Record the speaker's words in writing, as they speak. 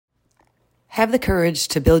Have the courage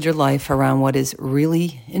to build your life around what is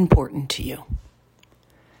really important to you.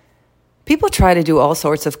 People try to do all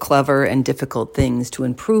sorts of clever and difficult things to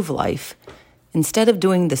improve life instead of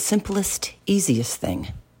doing the simplest, easiest thing,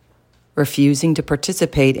 refusing to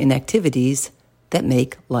participate in activities that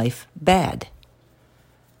make life bad.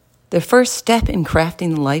 The first step in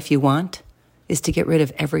crafting the life you want is to get rid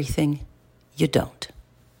of everything you don't.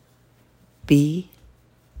 Be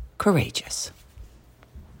courageous.